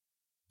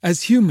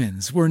As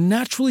humans, we're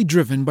naturally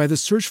driven by the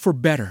search for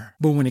better.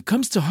 But when it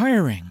comes to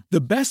hiring,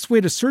 the best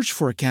way to search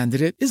for a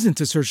candidate isn't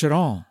to search at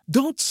all.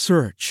 Don't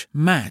search,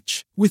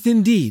 match with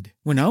Indeed.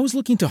 When I was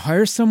looking to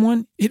hire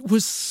someone, it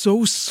was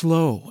so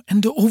slow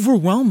and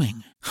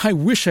overwhelming. I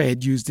wish I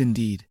had used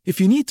Indeed.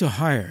 If you need to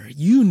hire,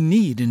 you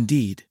need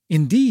Indeed.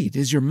 Indeed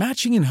is your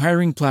matching and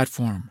hiring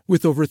platform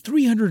with over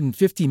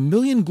 350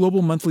 million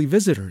global monthly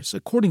visitors,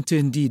 according to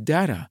Indeed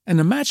data, and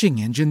a matching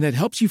engine that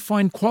helps you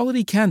find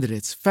quality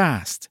candidates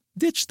fast.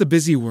 Ditch the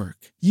busy work.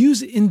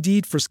 Use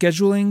Indeed for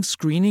scheduling,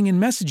 screening,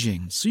 and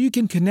messaging so you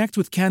can connect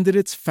with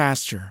candidates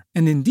faster.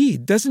 And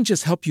Indeed doesn't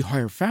just help you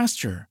hire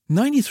faster.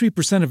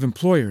 93% of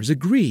employers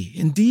agree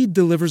Indeed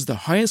delivers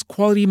the highest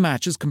quality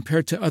matches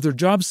compared to other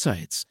job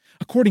sites,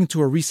 according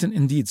to a recent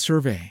Indeed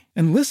survey.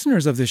 And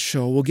listeners of this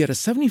show will get a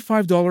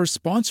 $75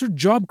 sponsored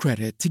job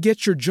credit to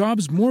get your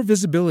jobs more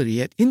visibility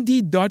at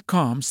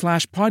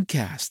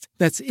Indeed.com/podcast.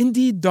 That's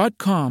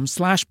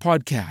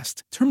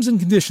Indeed.com/podcast. Terms and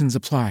conditions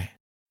apply.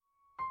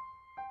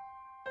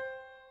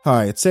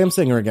 Hi, it's Sam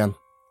Singer again.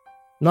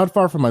 Not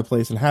far from my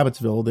place in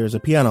Habitsville, there's a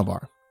piano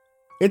bar.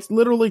 It's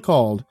literally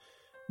called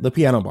the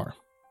Piano Bar.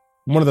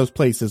 One of those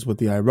places with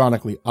the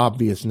ironically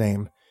obvious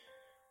name.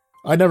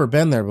 I'd never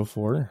been there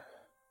before.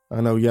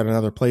 I know yet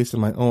another place in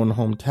my own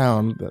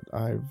hometown that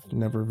I've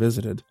never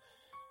visited.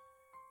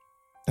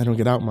 I don't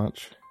get out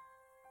much.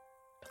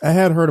 I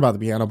had heard about the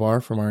piano bar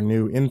from our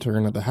new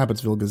intern at the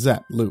Habitsville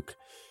Gazette, Luke.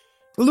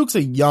 Luke's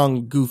a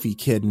young, goofy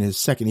kid in his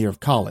second year of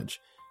college,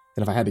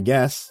 and if I had to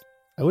guess,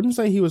 I wouldn't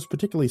say he was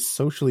particularly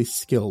socially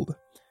skilled,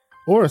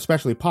 or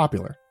especially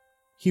popular.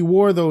 He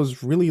wore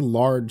those really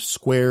large,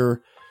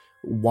 square,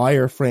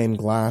 wire-frame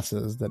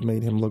glasses that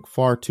made him look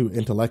far too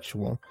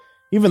intellectual,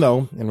 even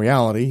though, in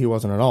reality, he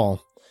wasn't at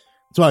all.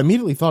 So I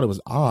immediately thought it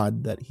was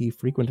odd that he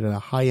frequented a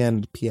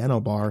high-end piano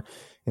bar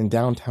in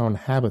downtown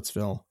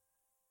Habitsville.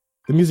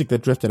 The music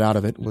that drifted out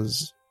of it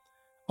was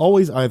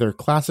always either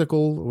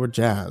classical or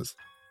jazz,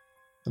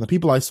 and the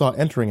people I saw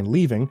entering and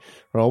leaving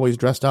were always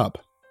dressed up.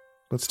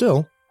 But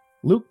still,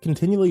 Luke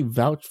continually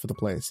vouched for the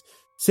place,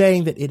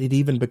 saying that it had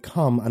even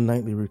become a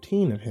nightly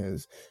routine of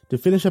his to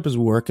finish up his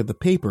work at the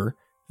paper,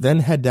 then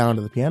head down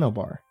to the piano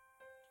bar.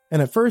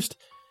 And at first,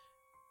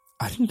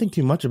 I didn't think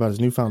too much about his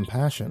newfound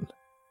passion.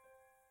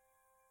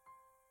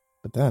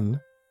 But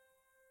then,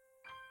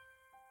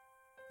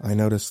 I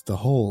noticed the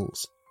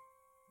holes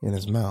in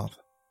his mouth.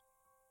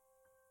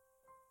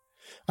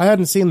 I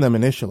hadn't seen them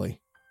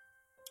initially.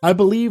 I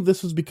believe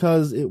this was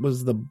because it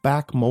was the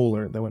back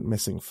molar that went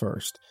missing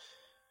first.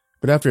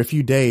 But after a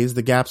few days,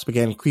 the gaps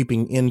began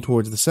creeping in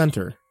towards the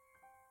center,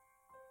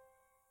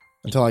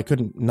 until I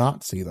couldn't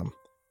not see them.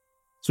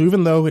 So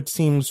even though it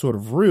seemed sort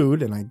of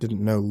rude, and I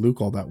didn't know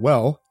Luke all that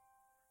well,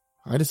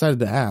 I decided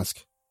to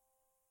ask.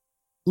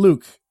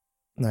 "Luke,"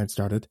 I'd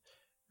started,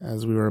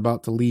 as we were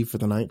about to leave for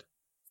the night,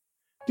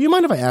 "do you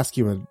mind if I ask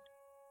you an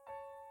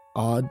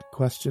odd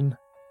question?"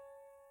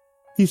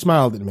 He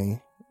smiled at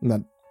me,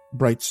 that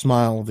bright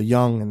smile of the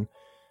young and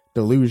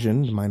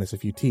delusioned, minus a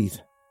few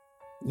teeth.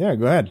 "Yeah,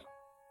 go ahead,"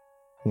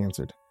 he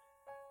answered.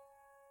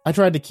 I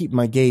tried to keep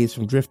my gaze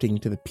from drifting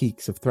to the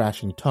peaks of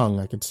thrashing tongue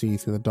I could see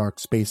through the dark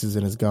spaces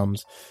in his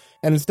gums,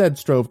 and instead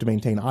strove to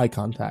maintain eye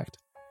contact.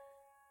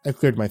 I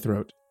cleared my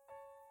throat.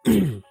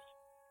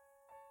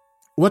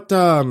 What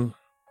happened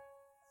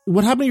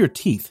to your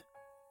teeth?"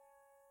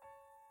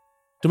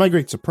 To my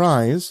great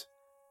surprise,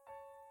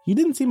 he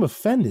didn't seem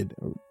offended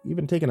or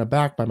even taken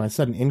aback by my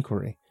sudden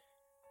inquiry.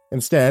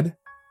 Instead,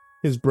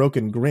 his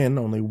broken grin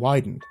only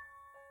widened.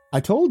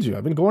 "I told you,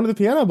 I've been going to the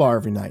piano bar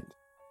every night."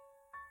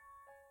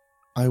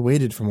 I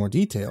waited for more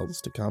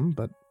details to come,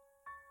 but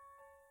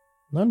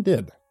none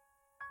did.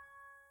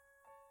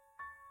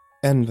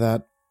 "And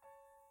that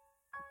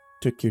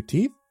took your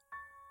teeth?"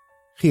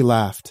 He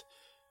laughed,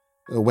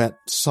 a wet,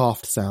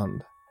 soft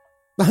sound.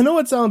 "I know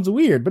it sounds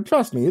weird, but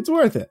trust me, it's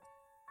worth it."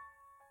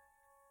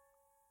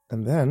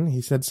 And then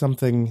he said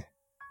something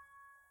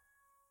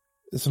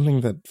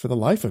that, for the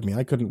life of me,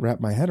 I couldn't wrap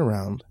my head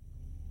around.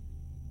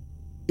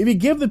 "If you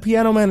give the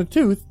piano man a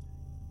tooth,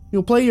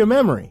 he'll play you a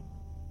memory."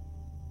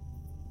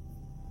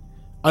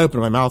 I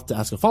opened my mouth to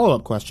ask a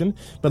follow-up question,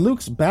 but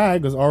Luke's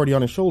bag was already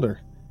on his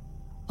shoulder.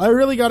 "I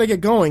really gotta get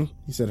going,"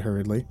 he said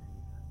hurriedly.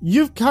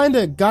 "You've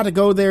kinda gotta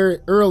go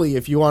there early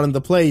if you want him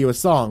to play you a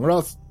song, or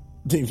else,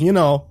 you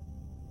know,"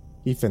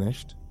 he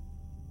finished.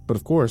 But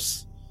of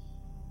course,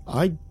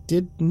 I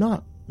did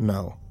not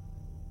know.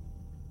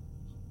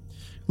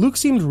 Luke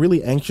seemed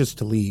really anxious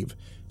to leave,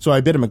 so I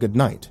bid him a good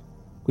night.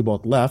 We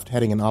both left,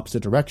 heading in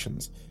opposite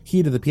directions,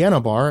 he to the piano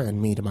bar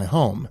and me to my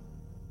home,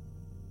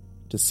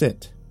 to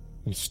sit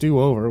and stew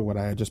over what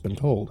I had just been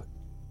told.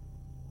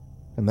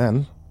 And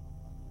then,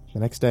 the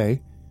next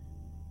day,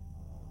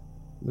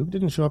 Luke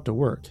didn't show up to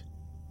work.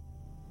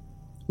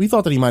 We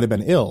thought that he might have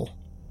been ill,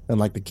 and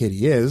like the kid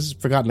he is,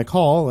 forgotten to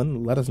call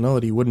and let us know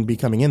that he wouldn't be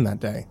coming in that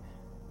day.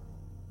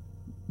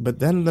 But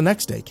then the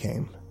next day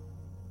came,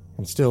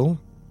 and still,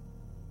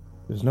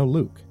 there's no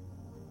Luke.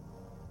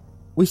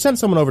 We sent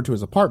someone over to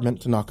his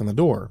apartment to knock on the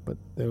door, but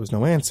there was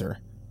no answer.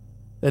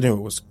 I knew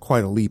it was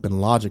quite a leap in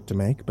logic to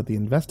make, but the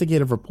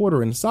investigative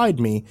reporter inside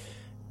me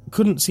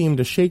couldn't seem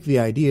to shake the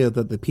idea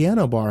that the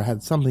piano bar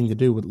had something to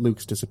do with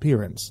Luke's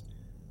disappearance.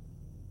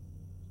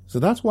 So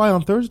that's why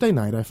on Thursday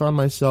night I found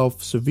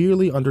myself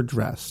severely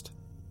underdressed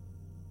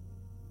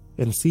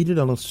and seated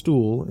on a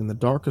stool in the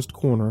darkest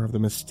corner of the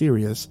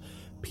mysterious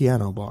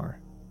piano bar.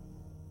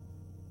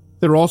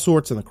 There were all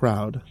sorts in the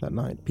crowd that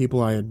night,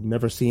 people I had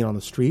never seen on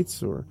the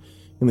streets or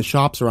in the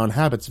shops around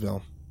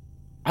Habitsville.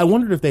 I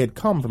wondered if they had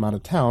come from out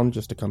of town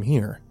just to come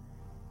here.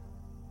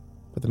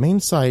 But the main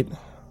sight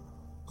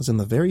was in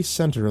the very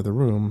center of the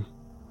room.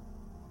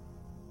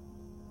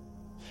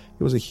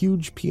 It was a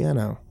huge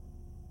piano,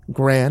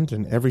 grand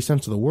in every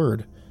sense of the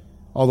word.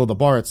 Although the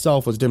bar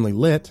itself was dimly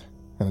lit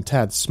and a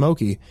tad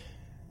smoky,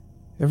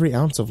 every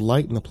ounce of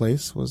light in the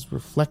place was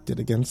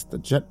reflected against the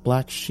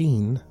jet-black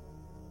sheen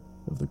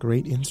of the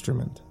great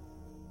instrument.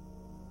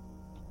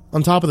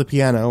 On top of the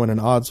piano, in an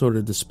odd sort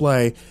of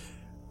display,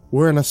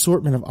 were an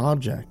assortment of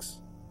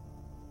objects.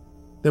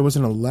 There was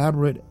an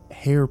elaborate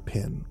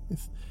hairpin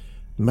with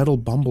metal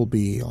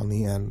bumblebee on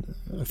the end,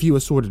 a few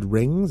assorted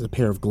rings, a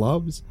pair of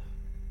gloves.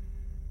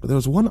 But there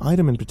was one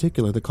item in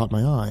particular that caught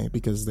my eye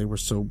because they were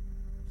so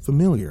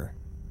familiar.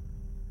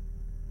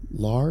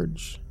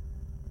 Large,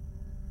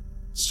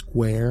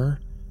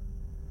 square,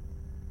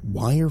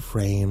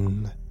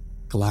 wire-framed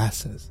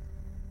glasses.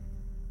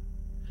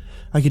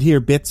 I could hear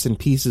bits and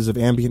pieces of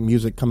ambient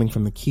music coming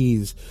from the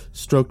keys,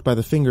 stroked by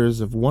the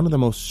fingers of one of the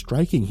most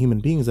striking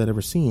human beings I'd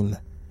ever seen.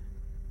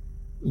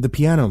 The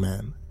Piano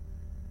Man.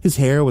 His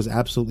hair was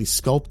absolutely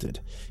sculpted.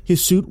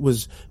 His suit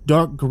was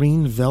dark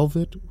green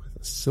velvet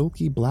with a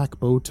silky black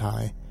bow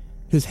tie.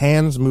 His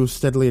hands moved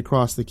steadily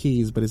across the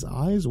keys, but his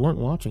eyes weren't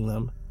watching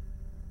them.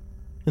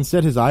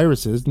 Instead, his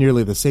irises,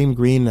 nearly the same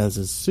green as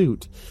his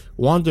suit,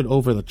 wandered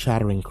over the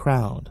chattering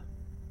crowd,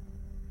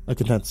 a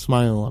content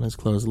smile on his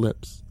closed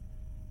lips.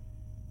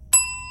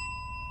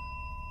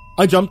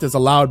 I jumped as a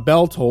loud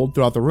bell tolled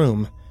throughout the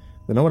room,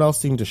 but no one else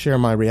seemed to share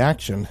my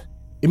reaction.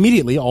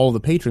 Immediately, all of the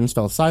patrons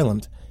fell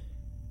silent,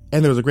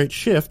 and there was a great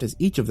shift as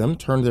each of them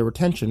turned their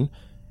attention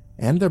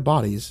and their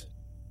bodies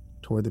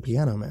toward the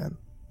Piano Man.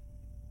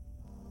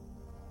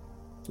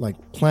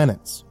 Like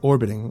planets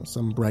orbiting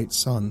some bright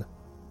sun.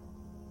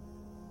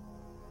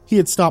 He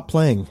had stopped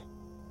playing,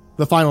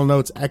 the final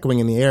notes echoing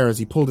in the air as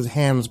he pulled his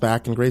hands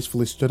back and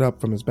gracefully stood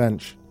up from his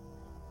bench.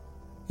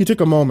 He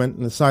took a moment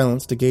in the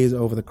silence to gaze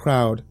over the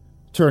crowd,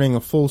 turning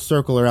a full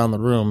circle around the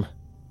room.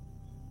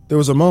 There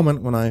was a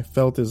moment when I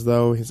felt as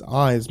though his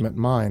eyes met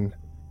mine,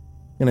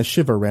 and a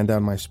shiver ran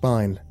down my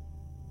spine.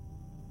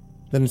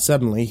 Then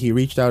suddenly he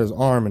reached out his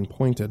arm and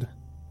pointed.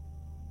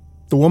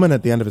 The woman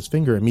at the end of his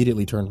finger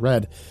immediately turned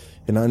red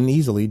and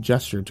uneasily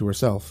gestured to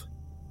herself.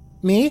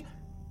 "Me?"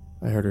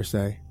 I heard her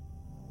say.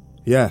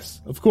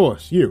 "Yes, of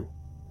course, you,"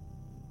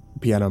 the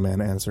Piano Man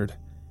answered,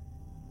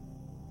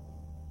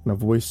 in a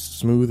voice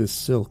smooth as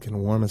silk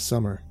and warm as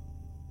summer.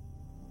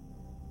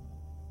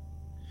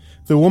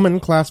 The woman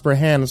clasped her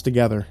hands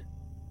together,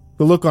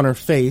 the look on her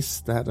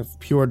face that of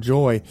pure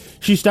joy.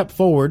 She stepped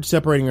forward,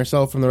 separating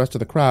herself from the rest of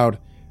the crowd.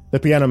 The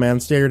Piano Man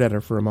stared at her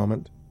for a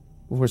moment,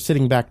 before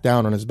sitting back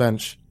down on his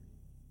bench.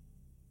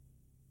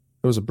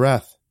 There was a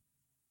breath,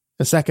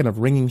 a second of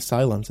ringing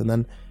silence, and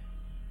then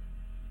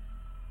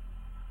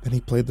he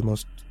played the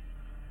most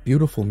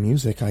beautiful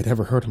music I'd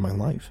ever heard in my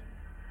life.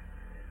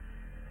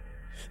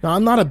 Now,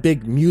 I'm not a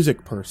big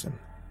music person.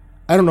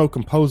 I don't know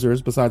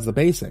composers besides the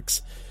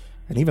basics,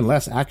 and even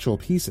less actual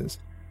pieces.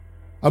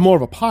 I'm more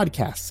of a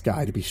podcasts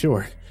guy, to be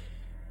sure.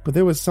 But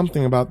there was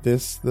something about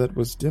this that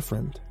was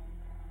different.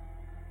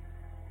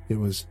 It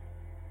was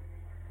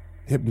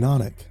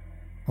hypnotic,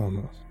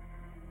 almost.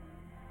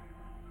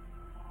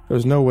 There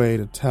was no way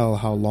to tell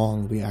how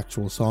long the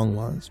actual song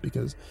was,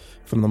 because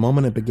from the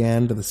moment it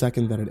began to the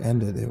second that it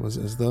ended, it was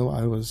as though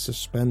I was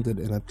suspended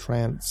in a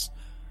trance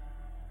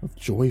of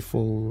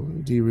joyful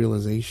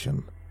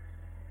derealization.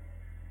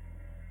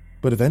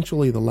 But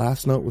eventually the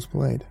last note was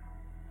played.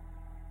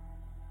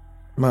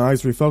 My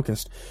eyes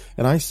refocused,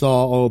 and I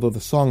saw, although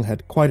the song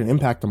had quite an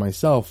impact on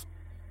myself,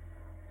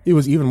 it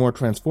was even more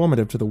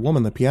transformative to the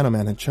woman the Piano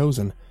Man had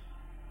chosen.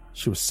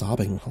 She was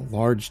sobbing,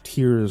 large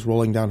tears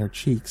rolling down her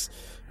cheeks,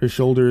 her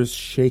shoulders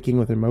shaking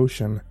with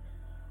emotion.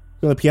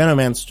 When the Piano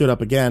Man stood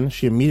up again,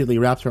 she immediately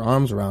wrapped her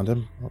arms around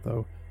him,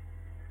 although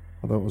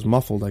it was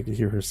muffled, I could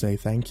hear her say,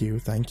 "Thank you,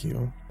 thank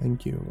you,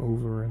 thank you,"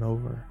 over and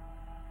over,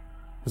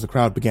 as the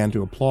crowd began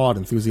to applaud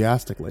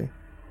enthusiastically.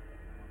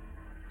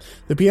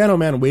 The Piano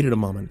Man waited a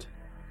moment,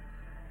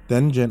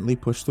 then gently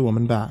pushed the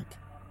woman back.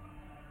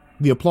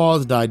 The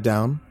applause died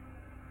down.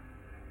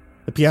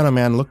 The Piano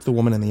Man looked the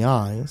woman in the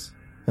eyes,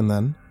 and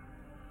then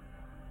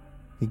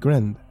he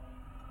grinned.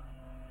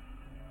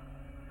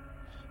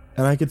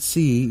 And I could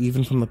see,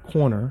 even from the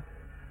corner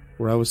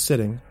where I was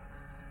sitting,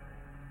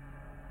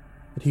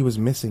 that he was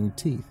missing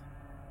teeth.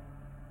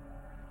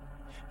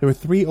 There were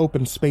 3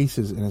 open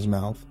spaces in his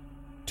mouth,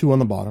 2 on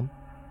the bottom,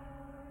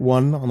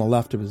 1 on the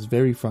left of his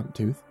very front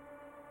tooth.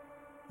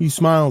 He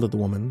smiled at the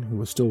woman, who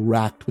was still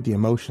racked with the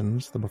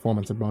emotions the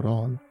performance had brought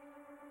on.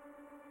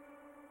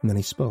 And then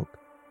he spoke.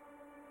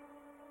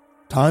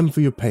 Time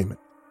for your payment.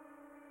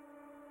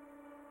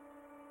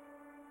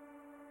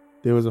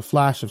 There was a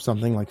flash of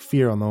something like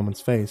fear on the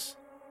woman's face,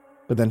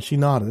 but then she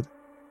nodded.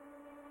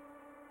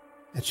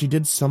 And she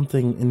did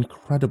something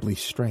incredibly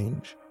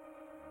strange.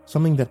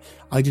 Something that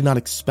I did not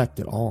expect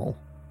at all.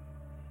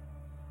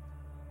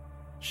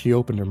 She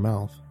opened her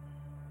mouth.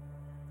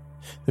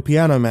 The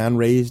piano man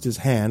raised his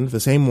hand,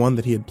 the same one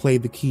that he had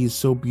played the keys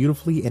so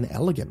beautifully and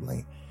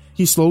elegantly.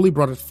 He slowly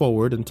brought it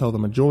forward until the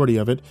majority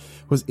of it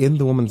was in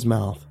the woman's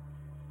mouth.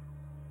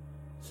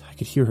 I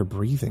could hear her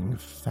breathing,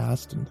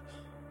 fast and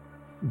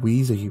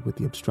wheezy with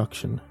the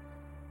obstruction.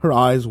 Her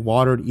eyes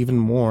watered even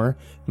more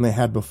than they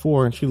had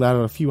before, and she let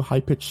out a few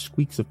high-pitched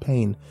squeaks of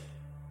pain.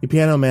 The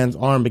piano man's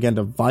arm began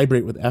to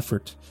vibrate with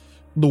effort.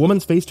 The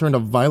woman's face turned a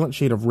violent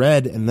shade of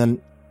red, and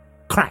then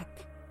crack!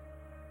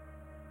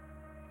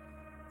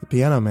 The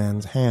piano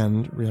man's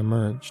hand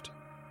reemerged,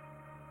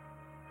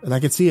 and I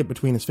could see it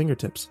between his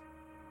fingertips.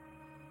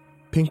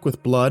 Pink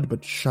with blood,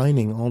 but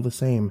shining all the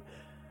same,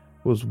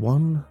 was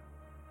one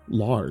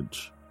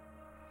large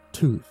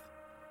tooth,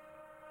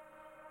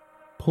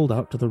 pulled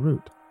out to the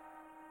root.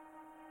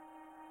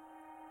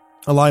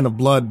 A line of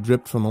blood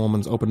dripped from the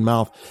woman's open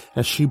mouth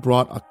as she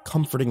brought a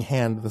comforting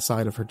hand to the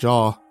side of her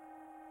jaw.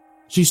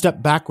 She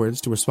stepped backwards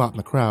to her spot in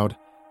the crowd.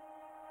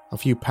 A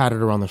few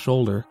patted her on the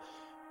shoulder,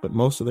 but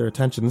most of their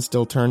attention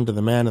still turned to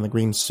the man in the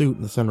green suit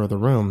in the center of the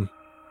room.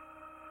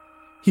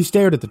 He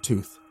stared at the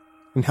tooth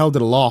and held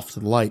it aloft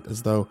to the light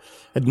as though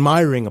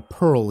admiring a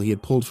pearl he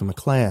had pulled from a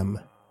clam.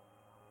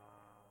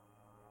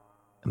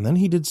 And then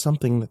he did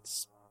something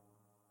that's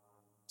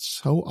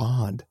so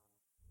odd.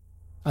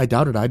 I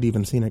doubted I'd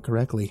even seen it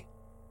correctly.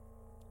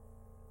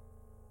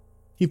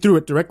 He threw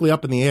it directly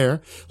up in the air,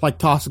 like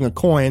tossing a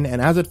coin,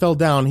 and as it fell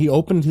down, he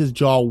opened his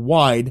jaw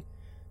wide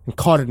and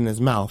caught it in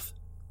his mouth.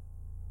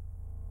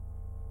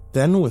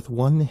 Then, with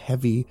one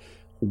heavy,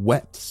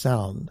 wet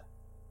sound,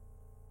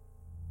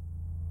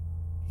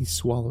 he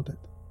swallowed it.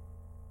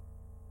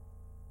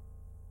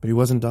 But he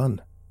wasn't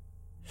done.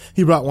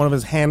 He brought one of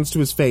his hands to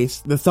his face,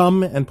 the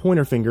thumb and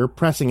pointer finger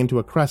pressing into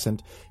a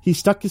crescent. He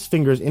stuck his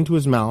fingers into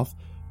his mouth,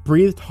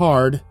 breathed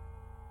hard,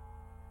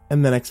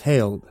 and then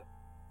exhaled.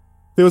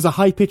 There was a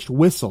high-pitched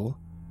whistle,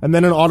 and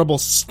then an audible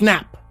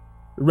snap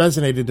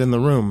resonated in the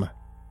room.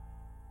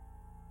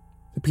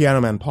 The piano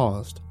man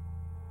paused.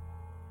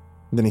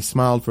 Then he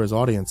smiled for his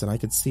audience, and I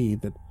could see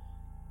that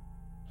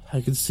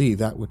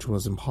which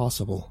was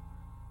impossible.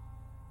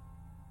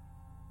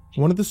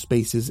 One of the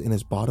spaces in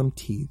his bottom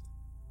teeth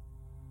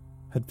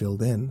had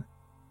filled in,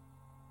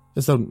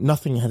 as though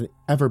nothing had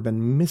ever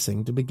been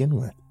missing to begin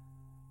with.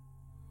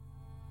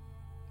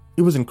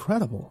 It was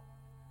incredible.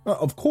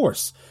 Of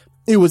course,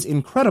 it was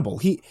incredible.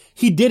 He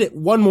did it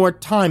one more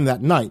time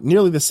that night,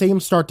 nearly the same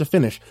start to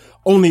finish,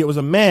 only it was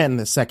a man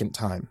the second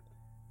time.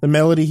 The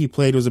melody he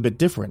played was a bit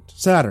different,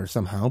 sadder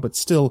somehow, but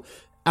still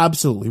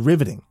absolutely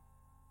riveting.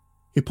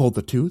 He pulled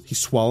the tooth, he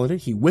swallowed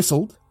it, he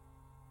whistled.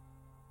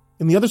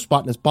 And the other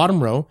spot in his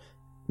bottom row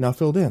now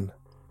filled in.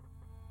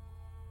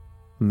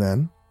 And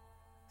then,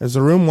 as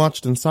the room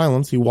watched in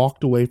silence, he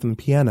walked away from the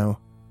piano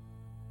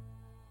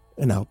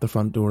and out the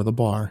front door of the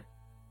bar.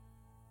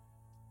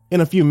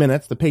 In a few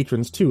minutes, the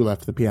patrons too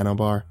left the piano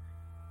bar.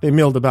 They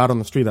milled about on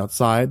the street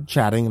outside,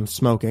 chatting and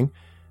smoking.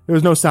 There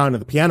was no sound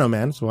of the piano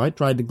man, so I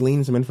tried to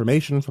glean some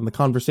information from the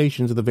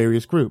conversations of the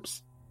various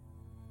groups.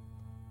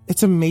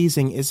 "It's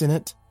amazing, isn't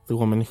it?" the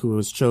woman who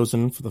was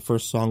chosen for the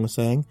first song was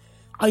saying.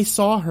 "I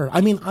saw her.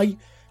 I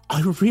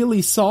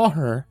really saw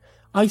her.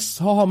 I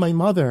saw my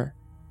mother."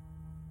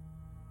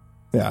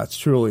 "Yeah, it's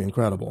truly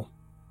incredible,"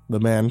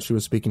 the man she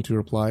was speaking to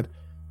replied.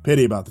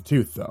 "Pity about the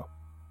tooth, though."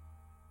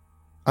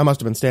 I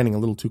must have been standing a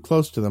little too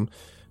close to them,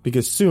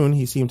 because soon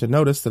he seemed to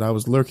notice that I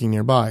was lurking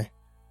nearby.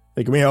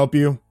 "Hey, can we help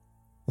you?"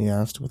 he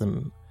asked, with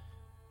an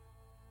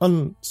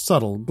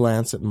unsubtle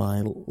glance at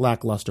my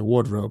lackluster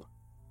wardrobe.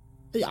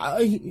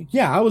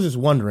 Yeah, I was just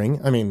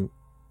wondering.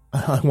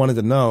 I wanted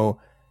to know.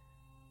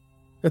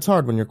 It's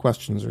hard when your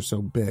questions are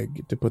so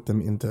big to put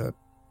them into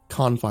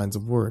confines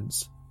of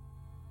words.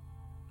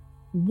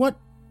 "What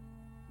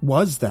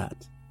was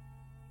that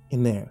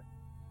in there?"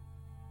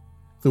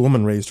 The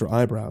woman raised her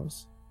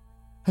eyebrows.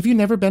 "Have you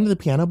never been to the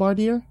piano bar,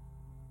 dear?"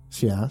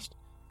 she asked,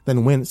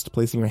 then winced,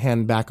 placing her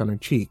hand back on her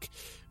cheek,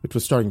 which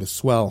was starting to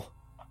swell.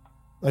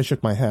 I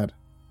shook my head.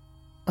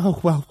 "Oh,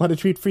 well, what a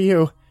treat for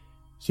you."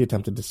 She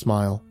attempted to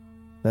smile,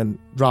 then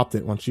dropped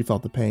it once she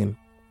felt the pain.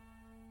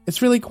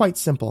 "It's really quite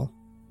simple.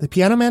 The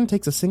piano man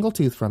takes a single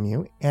tooth from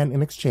you, and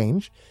in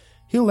exchange,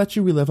 he'll let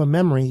you relive a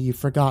memory you've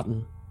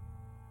forgotten."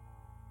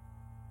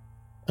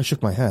 I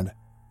shook my head.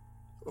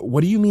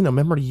 "What do you mean, a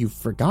memory you've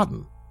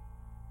forgotten?"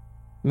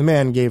 The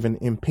man gave an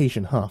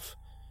impatient huff.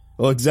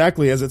 "Well,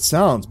 exactly as it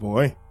sounds,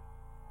 boy."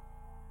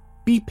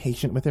 "Be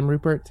patient with him,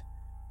 Rupert,"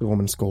 the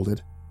woman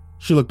scolded.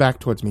 She looked back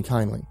towards me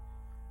kindly.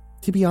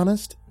 "To be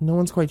honest, no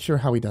one's quite sure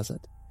how he does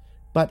it.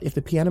 But if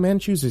the piano man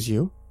chooses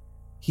you,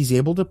 he's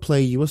able to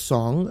play you a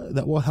song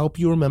that will help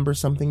you remember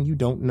something you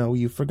don't know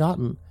you've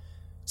forgotten.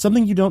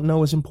 Something you don't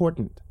know is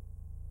important."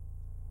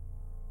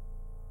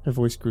 Her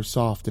voice grew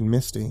soft and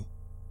misty.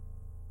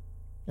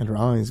 and her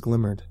eyes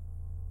glimmered.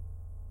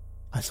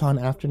 I saw an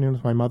afternoon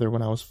with my mother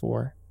when I was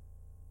 4.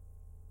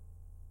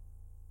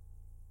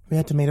 We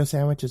had tomato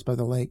sandwiches by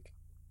the lake.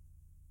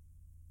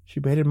 She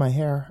braided my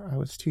hair. I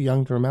was too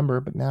young to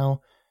remember, but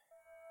now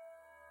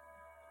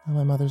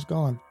my mother's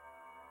gone.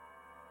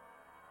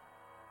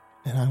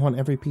 And I want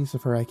every piece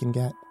of her I can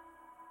get.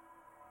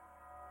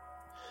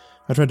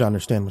 I tried to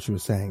understand what she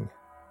was saying.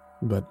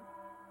 But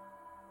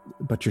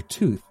your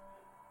tooth.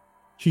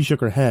 She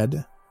shook her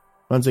head,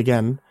 once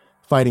again,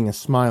 fighting a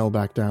smile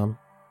back down.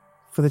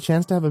 For the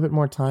chance to have a bit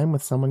more time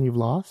with someone you've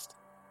lost?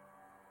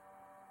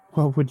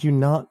 What would you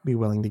not be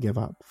willing to give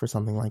up for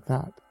something like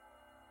that?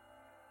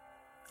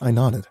 I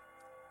nodded,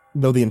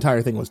 though the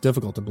entire thing was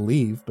difficult to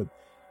believe, but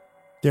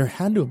there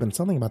had to have been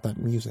something about that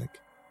music.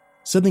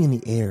 Something in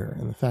the air,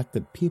 and the fact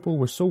that people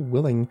were so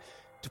willing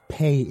to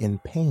pay in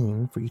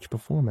pain for each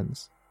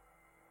performance.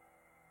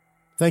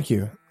 Thank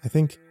you. I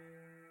think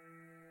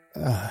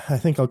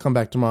I'll come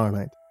back tomorrow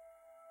night.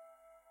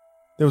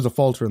 There was a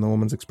falter in the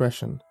woman's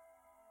expression.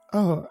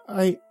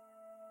 The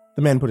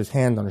man put his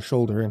hand on her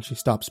shoulder and she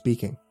stopped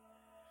speaking.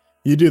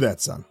 You do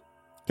that, son.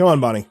 Come on,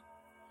 Bonnie.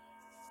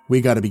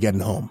 We gotta be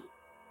getting home.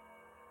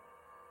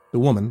 The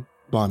woman,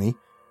 Bonnie,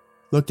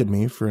 looked at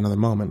me for another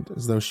moment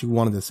as though she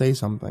wanted to say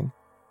something.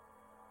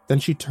 Then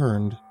she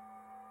turned,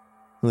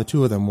 and the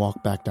two of them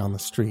walked back down the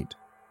street.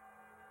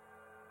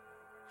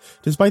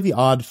 Despite the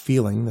odd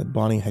feeling that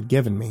Bonnie had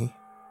given me,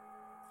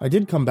 I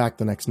did come back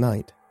the next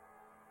night.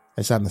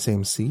 I sat in the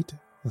same seat,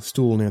 a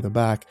stool near the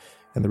back,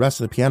 and the rest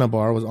of the piano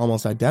bar was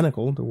almost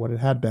identical to what it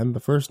had been the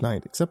first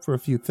night, except for a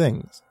few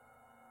things.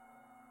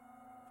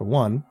 For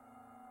one,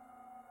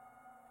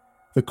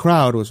 the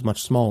crowd was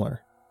much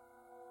smaller.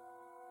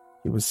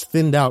 It was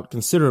thinned out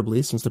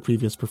considerably since the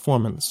previous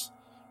performance,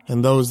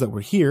 and those that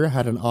were here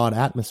had an odd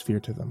atmosphere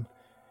to them.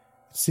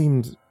 It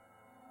seemed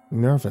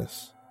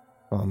nervous,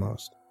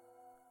 almost.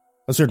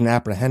 A certain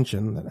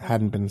apprehension that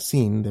hadn't been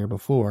seen there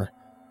before.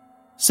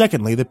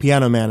 Secondly, the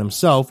piano man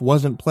himself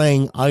wasn't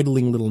playing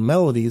idling little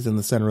melodies in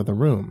the center of the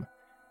room.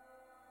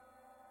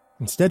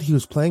 Instead, he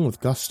was playing with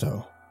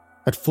gusto,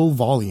 at full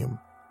volume.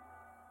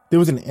 There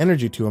was an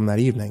energy to him that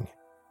evening,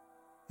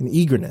 an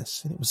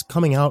eagerness, and it was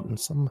coming out in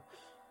some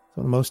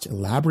of the most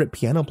elaborate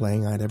piano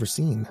playing I had ever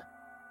seen.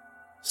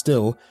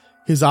 Still,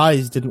 his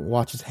eyes didn't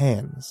watch his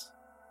hands,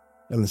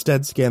 and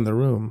instead scanned the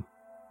room.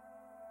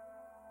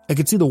 I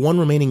could see the one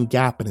remaining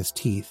gap in his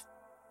teeth,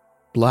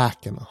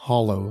 black and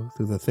hollow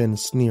through the thin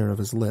sneer of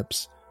his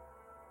lips.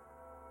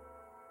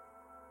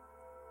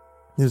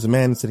 There was a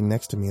man sitting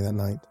next to me that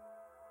night,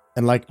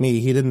 and like me,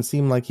 he didn't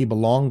seem like he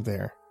belonged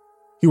there.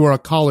 He wore a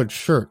collared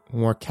shirt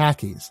and wore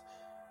khakis,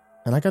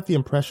 and I got the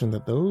impression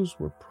that those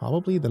were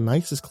probably the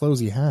nicest clothes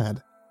he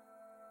had.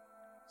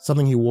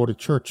 Something he wore to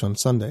church on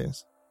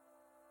Sundays.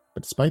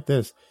 But despite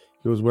this,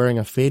 he was wearing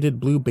a faded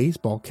blue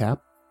baseball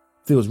cap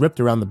that was ripped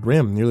around the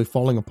brim, nearly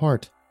falling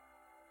apart.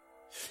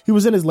 He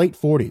was in his late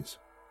 40s,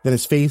 yet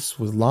his face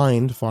was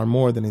lined far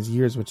more than his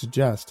years would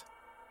suggest.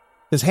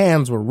 His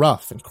hands were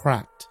rough and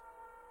cracked,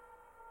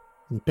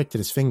 and he picked at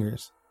his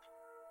fingers.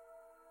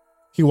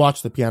 He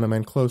watched the piano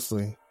man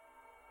closely,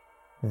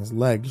 and his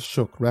legs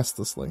shook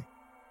restlessly.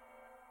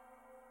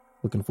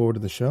 Looking forward to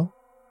the show?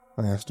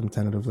 I asked him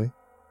tentatively.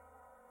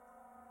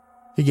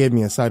 He gave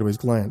me a sideways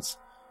glance,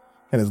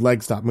 and his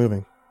legs stopped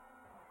moving.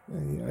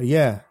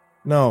 I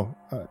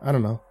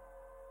don't know.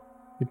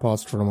 He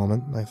paused for a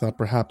moment, and I thought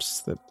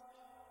perhaps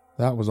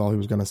that was all he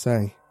was going to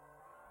say.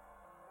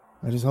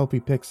 I just hope he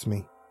picks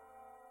me.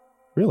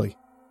 Really?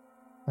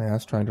 I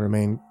asked, trying to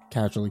remain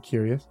casually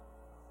curious.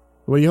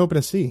 What are you hoping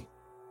to see?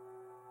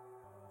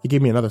 He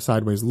gave me another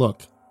sideways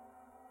look,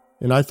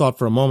 and I thought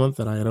for a moment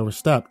that I had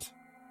overstepped.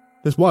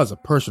 This was a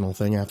personal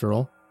thing, after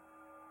all.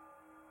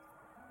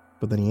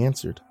 But then he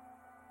answered.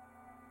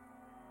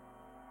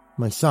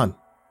 My son.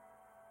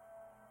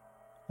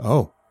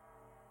 Oh,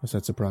 I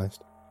said,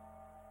 surprised.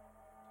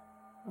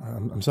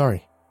 I'm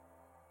sorry.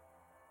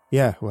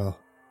 Yeah, well,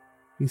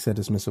 he said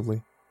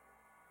dismissively.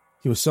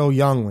 He was so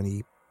young when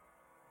he...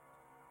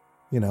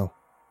 And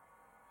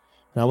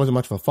I wasn't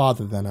much of a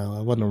father then.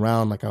 I wasn't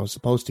around like I was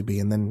supposed to be,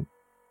 and then...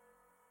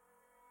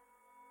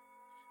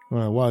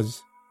 when I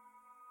was...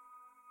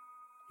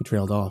 He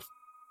trailed off.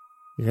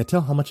 You could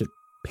tell how much it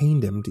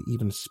pained him to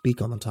even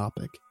speak on the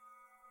topic.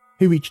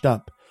 He reached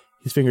up,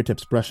 his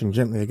fingertips brushing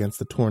gently against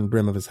the torn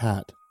brim of his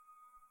hat.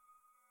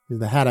 It was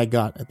the hat I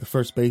got at the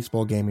first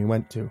baseball game we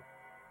went to.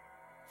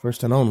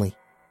 First and only.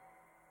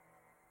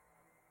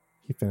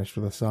 He finished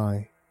with a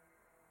sigh.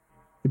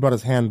 He brought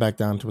his hand back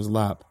down to his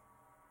lap.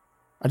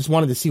 I just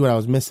wanted to see what I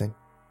was missing.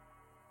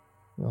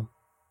 Well,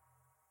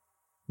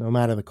 no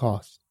matter the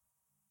cost.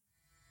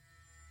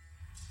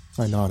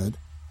 I nodded,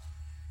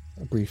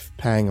 a brief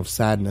pang of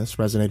sadness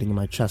resonating in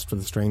my chest for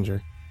the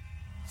stranger.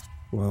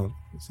 Well,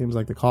 it seems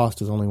like the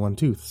cost is only one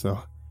tooth,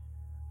 so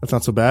that's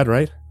not so bad,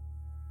 right?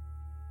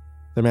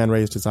 The man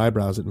raised his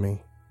eyebrows at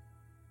me,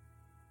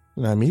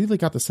 and I immediately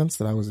got the sense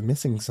that I was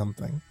missing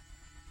something.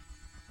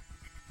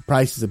 The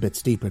price is a bit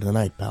steeper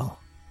tonight, pal.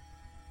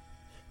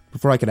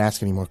 Before I could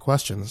ask any more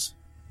questions,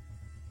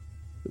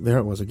 There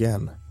it was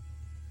again.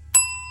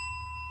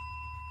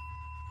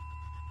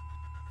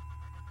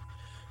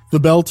 The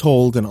bell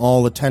tolled and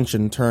all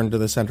attention turned to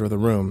the center of the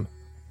room.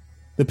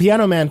 The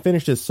piano man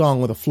finished his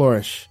song with a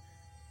flourish,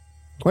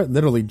 quite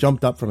literally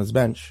jumped up from his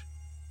bench.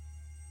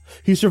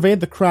 He surveyed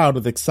the crowd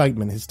with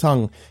excitement, his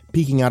tongue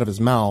peeking out of his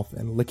mouth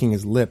and licking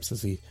his lips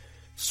as he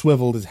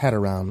swiveled his head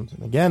around.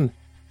 And again,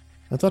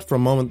 I thought for a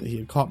moment that he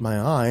had caught my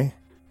eye,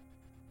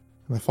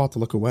 and I fought to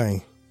look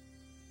away.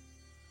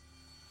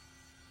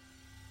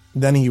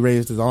 Then he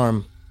raised his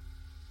arm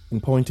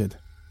and pointed.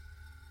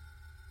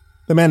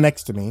 The man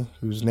next to me,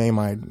 whose name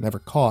I'd never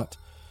caught,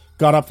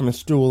 got up from his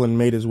stool and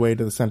made his way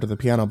to the center of the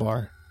piano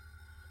bar.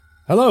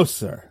 "Hello,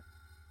 sir,"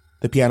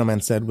 the piano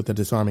man said with a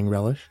disarming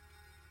relish.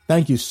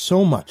 "Thank you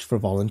so much for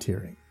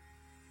volunteering."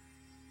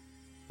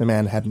 The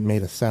man hadn't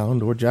made a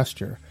sound or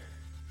gesture,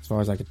 as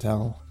far as I could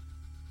tell.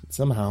 But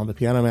somehow, the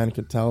piano man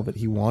could tell that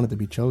he wanted to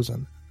be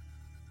chosen.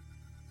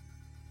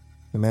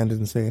 The man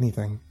didn't say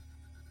anything.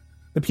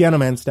 The piano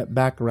man stepped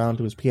back around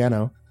to his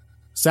piano,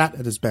 sat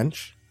at his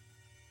bench,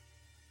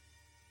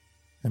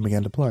 and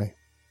began to play.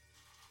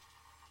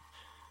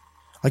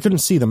 I couldn't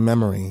see the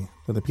memory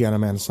that the piano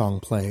man's song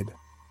played,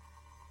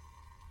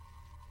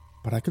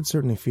 but I could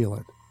certainly feel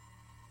it.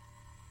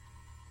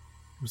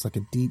 It was like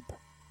a deep,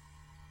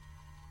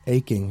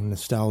 aching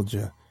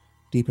nostalgia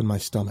deep in my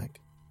stomach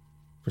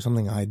for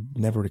something I'd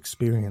never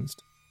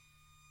experienced.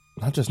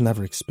 Not just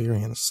never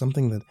experienced,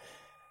 something that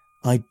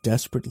I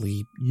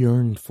desperately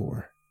yearned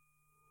for.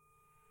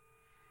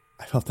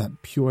 I felt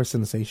that pure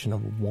sensation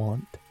of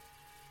want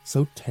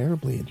so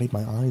terribly it made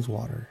my eyes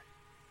water.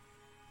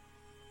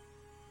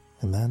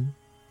 And then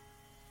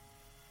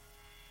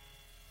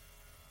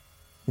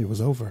it was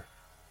over.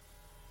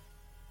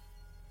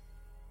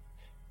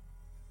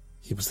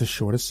 It was the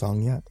shortest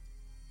song yet.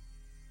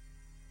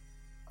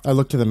 I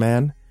looked to the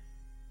man.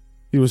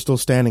 He was still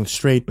standing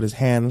straight, but his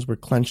hands were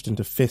clenched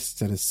into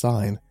fists at his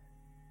side.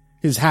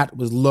 His hat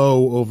was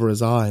low over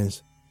his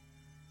eyes,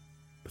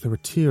 but there were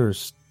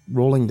tears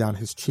rolling down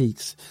his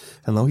cheeks,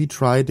 and though he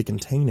tried to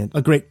contain it,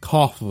 a great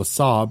cough of a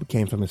sob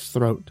came from his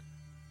throat.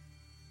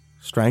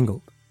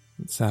 Strangled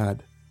and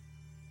sad.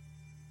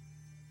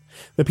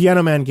 The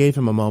piano man gave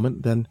him a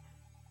moment, then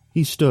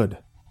he stood,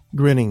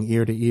 grinning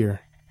ear to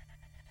ear.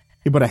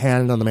 He put a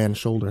hand on the man's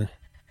shoulder.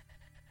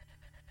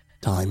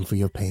 "Time for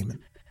your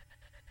payment."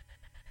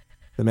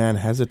 The man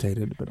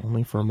hesitated, but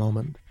only for a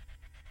moment.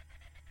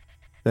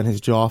 Then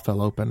his jaw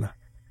fell open.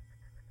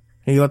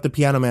 He let the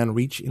piano man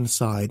reach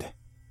inside.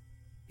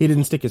 He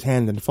didn't stick his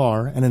hand in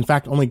far, and in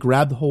fact only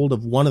grabbed hold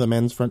of one of the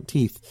men's front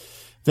teeth.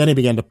 Then he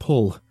began to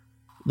pull.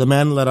 The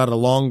men let out a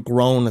long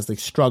groan as they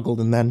struggled,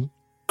 and then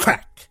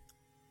crack!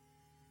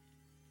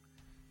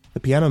 The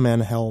piano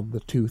man held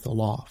the tooth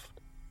aloft,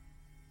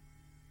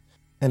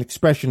 an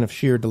expression of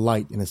sheer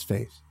delight in his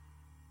face.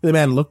 The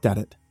man looked at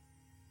it,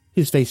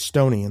 his face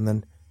stony, and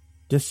then,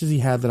 just as he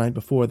had the night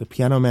before, the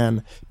piano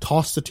man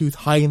tossed the tooth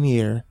high in the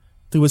air,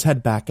 threw his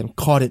head back, and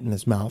caught it in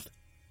his mouth.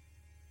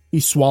 He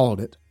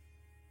swallowed it.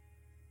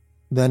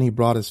 Then he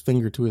brought his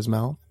finger to his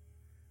mouth.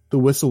 The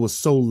whistle was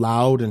so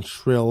loud and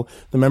shrill,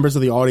 the members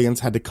of the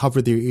audience had to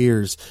cover their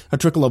ears. A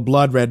trickle of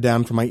blood ran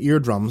down from my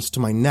eardrums to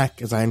my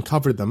neck as I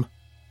uncovered them.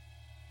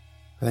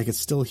 But I could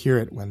still hear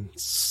it when,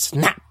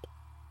 snap!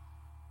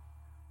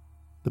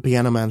 The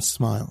piano man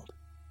smiled.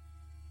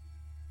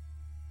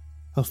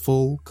 A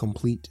full,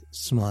 complete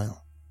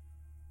smile.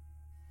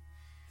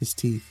 His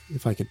teeth,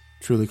 if I could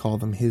truly call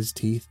them his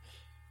teeth,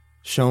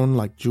 shone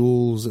like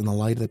jewels in the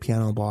light of the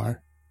piano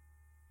bar.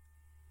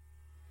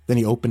 Then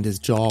he opened his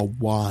jaw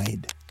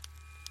wide.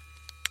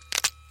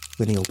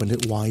 Then he opened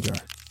it wider.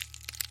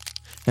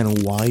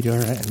 And wider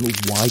and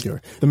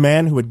wider. The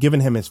man who had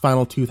given him his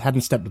final tooth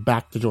hadn't stepped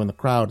back to join the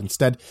crowd.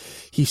 Instead,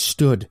 he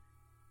stood,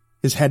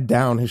 his head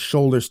down, his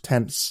shoulders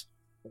tense.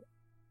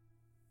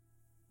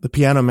 The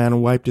piano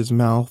man wiped his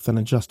mouth and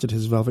adjusted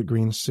his velvet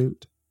green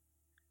suit.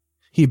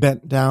 He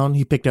bent down,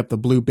 he picked up the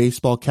blue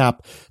baseball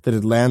cap that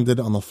had landed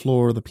on the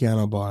floor of the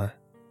piano bar.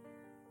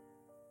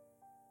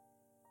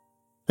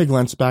 He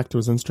glanced back to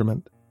his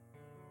instrument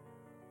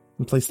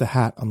and placed the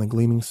hat on the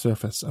gleaming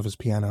surface of his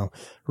piano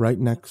right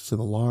next to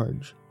the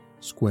large,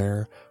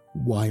 square,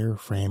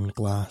 wire-framed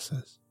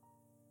glasses.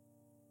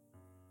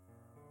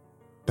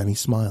 Then he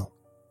smiled.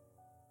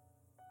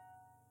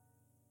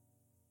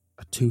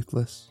 A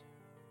toothless,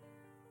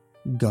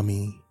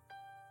 gummy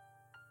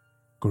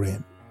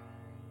grin.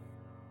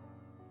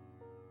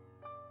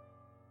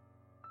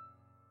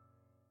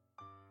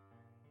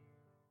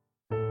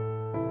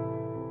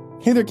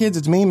 Hey there kids,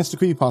 it's me, Mr.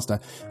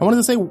 Creepypasta. I wanted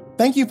to say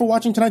thank you for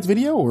watching tonight's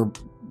video or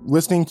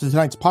listening to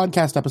tonight's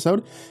podcast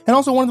episode, and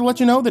also wanted to let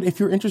you know that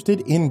if you're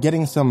interested in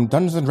getting some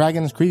Dungeons &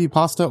 Dragons,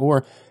 Creepypasta,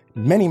 or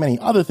many, many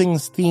other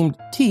things themed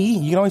tea,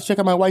 you can always check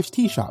out my wife's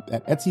tea shop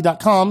at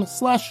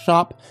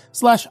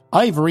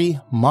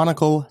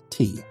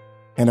etsy.com/shop/ivorymonocletea.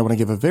 And I want to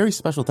give a very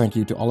special thank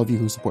you to all of you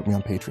who support me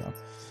on Patreon,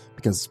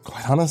 because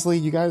quite honestly,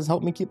 you guys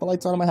help me keep the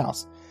lights on in my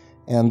house,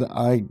 and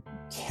I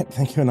can't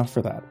thank you enough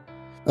for that.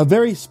 A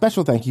very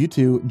special thank you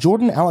to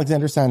Jordan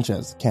Alexander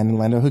Sanchez, Ken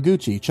Lando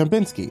Higuchi,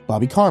 Chumbinski,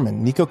 Bobby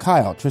Carmen, Nico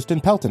Kyle,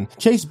 Tristan Pelton,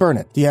 Chase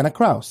Burnett, Deanna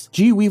Kraus,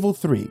 G. Weevil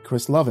 3,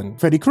 Chris Lovin,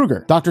 Freddie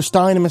Krueger, Dr.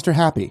 Stein and Mr.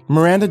 Happy,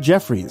 Miranda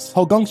Jeffries,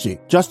 Holgungshi,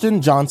 Justin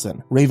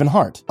Johnson, Raven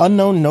Hart,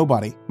 Unknown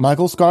Nobody,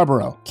 Michael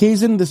Scarborough,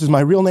 Kazin, this is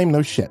my real name,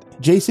 no shit,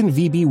 Jason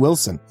V.B.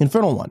 Wilson,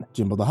 Infernal One,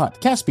 Jimbo the Hutt,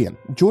 Caspian,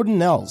 Jordan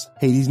Nels,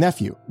 Hades'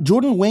 Nephew,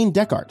 Jordan Wayne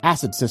Deckard,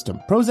 Acid System,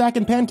 Prozac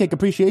and Pancake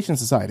Appreciation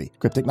Society,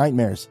 Cryptic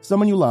Nightmares,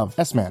 Someone You Love,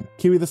 S-Man,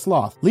 Kiri the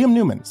Sloth, Liam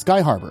Newman, Sky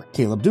Harbor,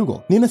 Caleb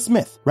Dougal, Nina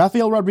Smith,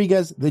 Rafael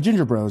Rodriguez, The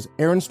Ginger Bros,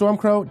 Aaron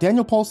Stormcrow,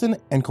 Daniel Paulson,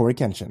 and Corey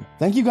Kenshin.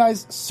 Thank you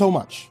guys so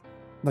much.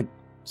 Like,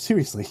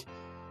 seriously.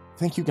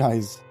 Thank you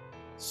guys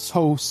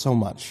so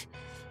much.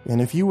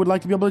 And if you would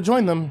like to be able to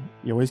join them,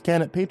 you always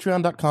can at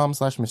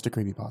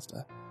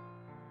patreon.com/MrCreepyPasta.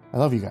 I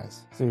love you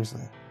guys.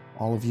 Seriously.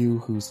 All of you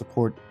who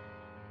support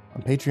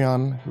on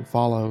Patreon, who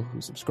follow, who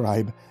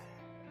subscribe,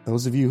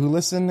 those of you who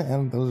listen,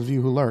 and those of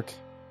you who lurk.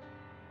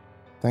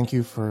 Thank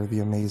you for the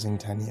amazing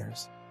 10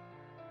 years.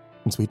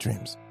 And sweet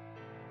dreams.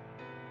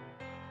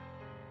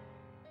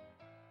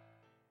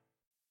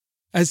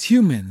 As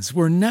humans,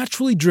 we're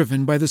naturally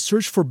driven by the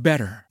search for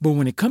better. But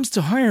when it comes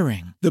to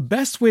hiring, the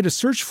best way to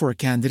search for a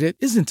candidate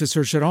isn't to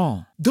search at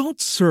all. Don't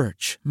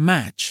search,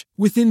 match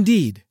with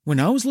Indeed. When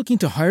I was looking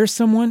to hire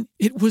someone,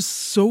 it was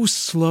so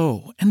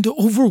slow and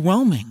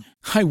overwhelming.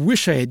 I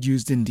wish I had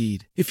used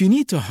Indeed. If you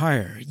need to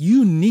hire,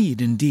 you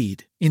need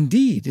Indeed.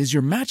 Indeed is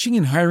your matching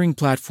and hiring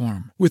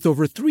platform with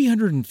over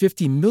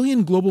 350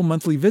 million global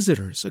monthly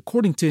visitors,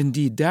 according to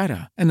Indeed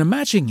data, and a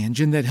matching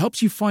engine that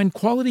helps you find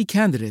quality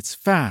candidates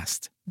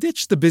fast.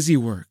 Ditch the busy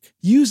work.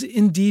 Use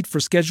Indeed for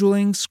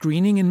scheduling,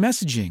 screening, and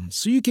messaging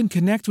so you can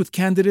connect with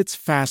candidates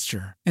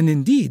faster. And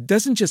Indeed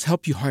doesn't just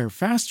help you hire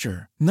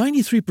faster.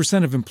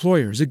 93% of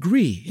employers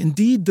agree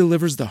Indeed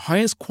delivers the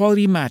highest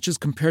quality matches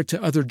compared to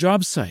other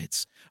job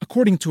sites,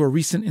 according to a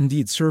recent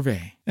Indeed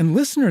survey. And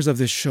listeners of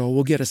this show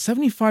will get a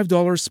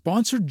 $75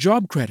 sponsored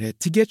job credit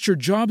to get your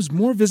jobs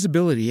more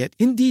visibility at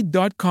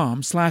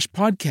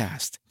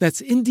Indeed.com/podcast.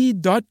 That's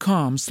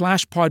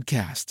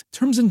Indeed.com/podcast.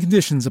 Terms and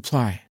conditions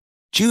apply.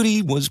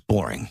 Judy was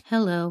boring.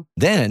 Hello.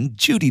 Then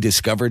Judy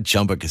discovered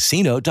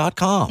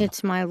ChumbaCasino.com.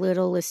 It's my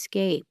little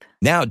escape.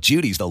 Now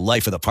Judy's the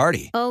life of the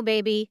party. Oh,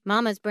 baby,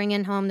 mama's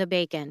bringing home the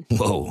bacon.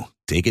 Whoa,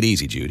 take it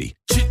easy, Judy.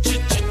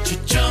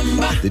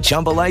 The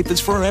Chumba life is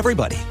for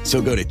everybody. So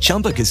go to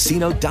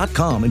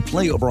ChumbaCasino.com and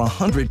play over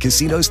 100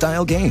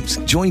 casino-style games.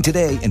 Join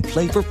today and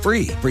play for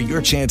free for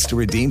your chance to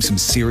redeem some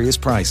serious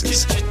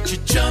prizes.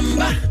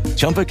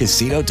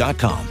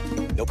 ChumbaCasino.com.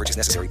 No purchase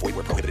necessary. Void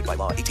where prohibited by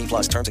law.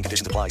 18+ terms and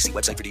conditions apply. See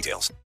website for details.